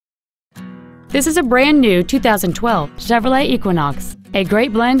This is a brand new 2012 Chevrolet Equinox, a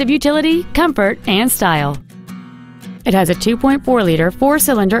great blend of utility, comfort, and style. It has a 2.4-liter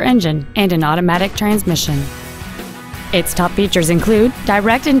four-cylinder engine and an automatic transmission. Its top features include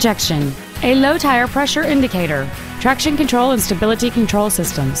direct injection, a low tire pressure indicator, traction control and stability control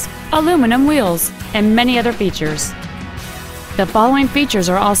systems, aluminum wheels, and many other features. The following features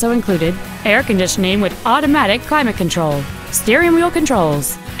are also included: air conditioning with automatic climate control, steering wheel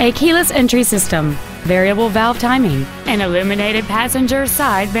controls, a keyless entry system, variable valve timing, an illuminated passenger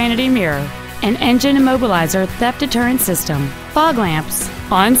side vanity mirror, an engine immobilizer theft deterrent system, fog lamps,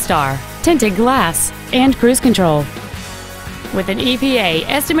 OnStar, tinted glass, and cruise control. With an EPA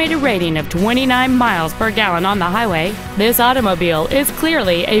estimated rating of 29 miles per gallon on the highway, this automobile is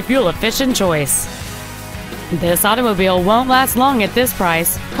clearly a fuel-efficient choice. This automobile won't last long at this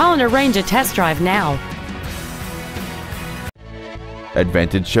price. Call and arrange a test drive now.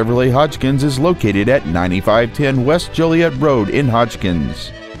 Advantage Chevrolet Hodgkins is located at 9510 West Joliet Road in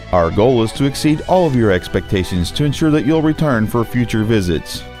Hodgkins. Our goal is to exceed all of your expectations to ensure that you'll return for future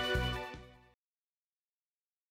visits.